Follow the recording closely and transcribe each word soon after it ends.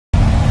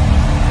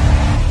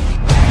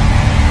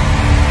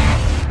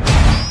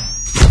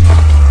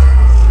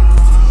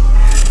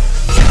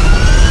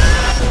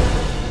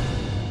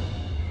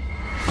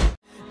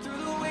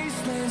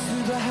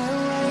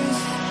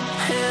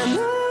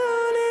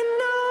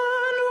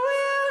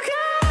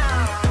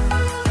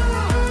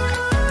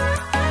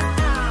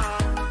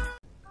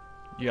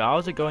Yeah,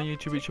 how's it going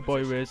YouTube? It's your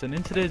boy Riz, and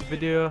in today's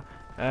video,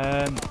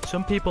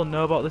 some people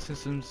know about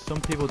this and some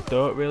people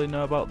don't really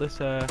know about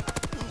this.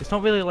 It's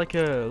not really like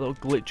a little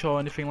glitch or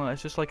anything like that,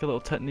 it's just like a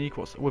little technique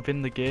what's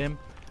within the game.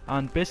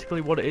 And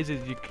basically what it is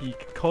you can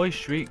call your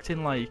streaks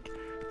in like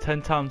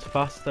 10 times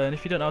faster, and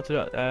if you don't know how to do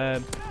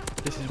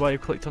it, this is why you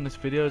clicked on this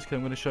video, because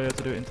I'm going to show you how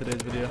to do it in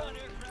today's video.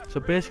 So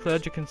basically,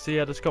 as you can see,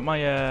 I just got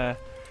my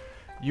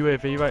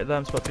UAV right there.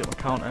 I'm about to get my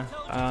counter,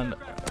 and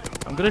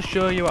I'm going to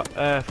show you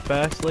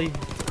firstly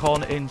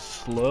calling it in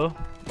slow.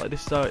 Like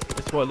this is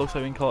what it looks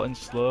like when you call it in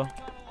slow.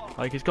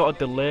 Like it's got a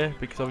delay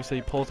because obviously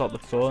he pulls out the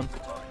phone.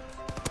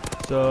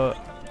 So,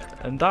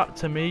 and that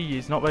to me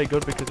is not very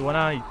good, because when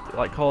I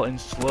like call it in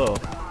slow,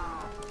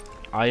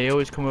 I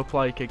always come up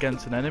like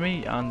against an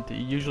enemy and he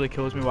usually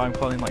kills me while I'm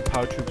calling like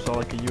paratroops or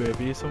like a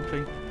UAV or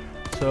something.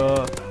 So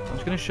I'm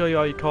just going to show you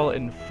how you call it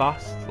in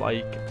fast.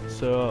 Like,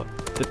 so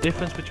the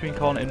difference between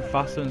calling it in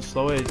faster and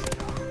slower is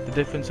the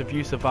difference of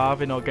you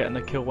surviving or getting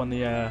a kill when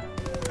the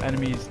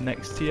enemy is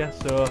next to you.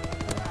 So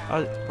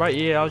right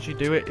here, as you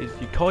do it is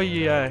you call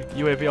your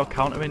UAV or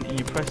counter in and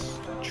you press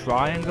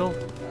triangle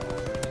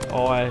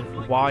or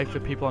Y for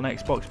people on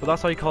Xbox, but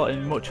that's how you call it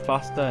in much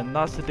faster, and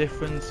that's the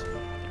difference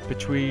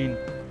between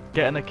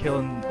getting a kill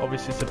and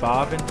obviously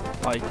surviving.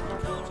 Like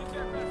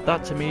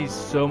that to me is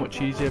so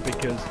much easier,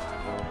 because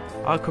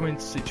I come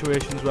into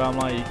situations where I'm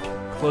like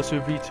close to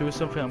a V2 or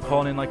something, I'm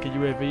calling in like a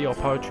UAV or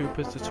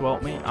paratroopers to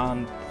help me,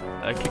 and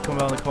a kid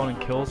comes around the corner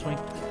and kills me.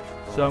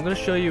 So I'm going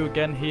to show you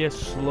again here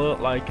slow,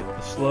 like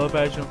the slow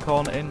version of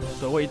calling it in.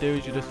 So what you do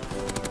is you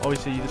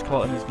just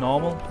call it in as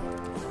normal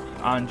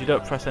and you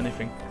don't press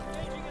anything.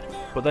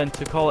 But then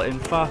to call it in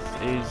fast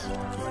is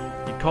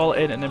you call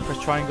it in and then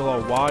press triangle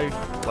or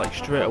Y like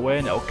straight away,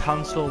 and it'll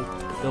cancel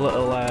the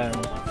little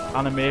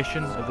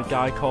animation of the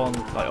guy calling,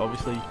 like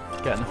obviously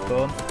getting the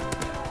phone.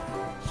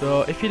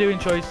 So if you do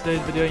enjoy today's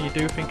video and you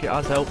do think it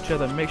has helped you,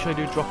 then make sure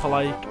you do drop a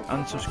like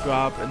and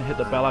subscribe and hit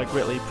the bell. I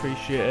greatly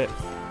appreciate it.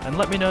 And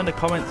let me know in the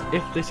comments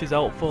if this is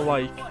helpful,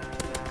 like,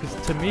 because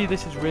to me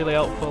this is really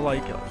helpful.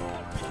 Like,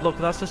 look,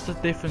 that's just the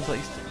difference. Like,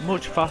 it's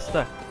much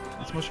faster.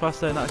 It's much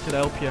faster, and that should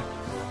help you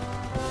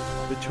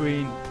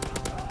between,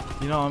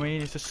 you know what I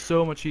mean? It's just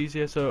so much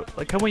easier. So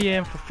like, can we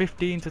aim for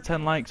 15 to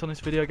 10 likes on this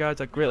video,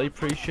 guys? I greatly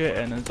appreciate it.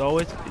 And as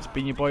always, it's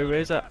been your boy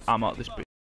Razor. I'm out this bit.